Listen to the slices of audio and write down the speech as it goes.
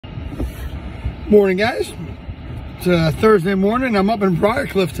Morning, guys. It's Thursday morning. I'm up in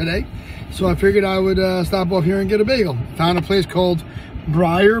Briarcliff today, so I figured I would stop off here and get a bagel. Found a place called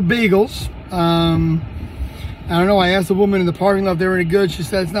Briar Bagels. I don't know, I asked the woman in the parking lot if they were any good. She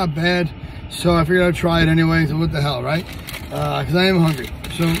said it's not bad, so I figured I'd try it anyway. So what the hell, right? Because I am hungry.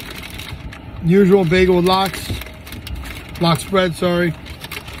 So usual bagel with lox spread, sorry.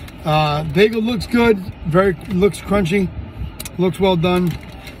 Bagel looks good, looks crunchy, looks well done.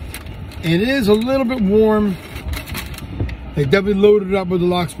 It is a little bit warm. They definitely loaded it up with the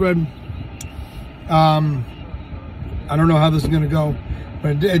lox spread. I don't know how this is gonna go,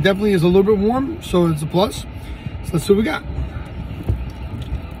 but it definitely is a little bit warm, so it's a plus. So let's see what we got.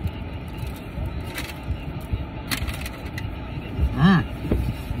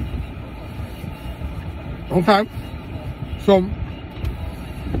 Okay, so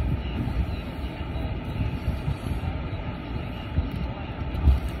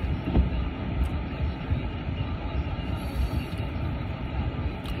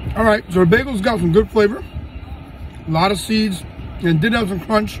all right, so the bagel's got some good flavor, a lot of seeds, and did have some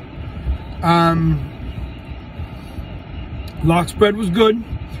crunch. Lox spread was good,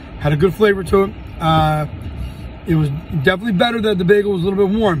 had a good flavor to it. It was definitely better that the bagel was a little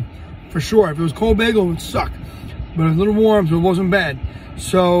bit warm, for sure. If it was cold bagel, it would suck, but it was a little warm, so it wasn't bad.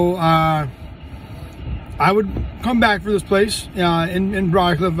 So I would come back for this place in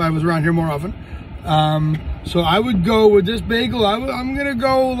Briarcliff if I was around here more often. So I would go with this bagel. I'm gonna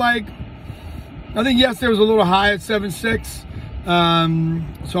go, like, I think yesterday was a little high at 7.6.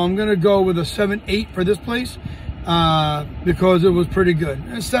 So I'm gonna go with a 7.8 for this place because it was pretty good.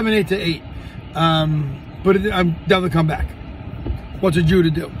 7.8 to 8. But I'm definitely come back. What's a Jew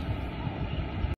to do?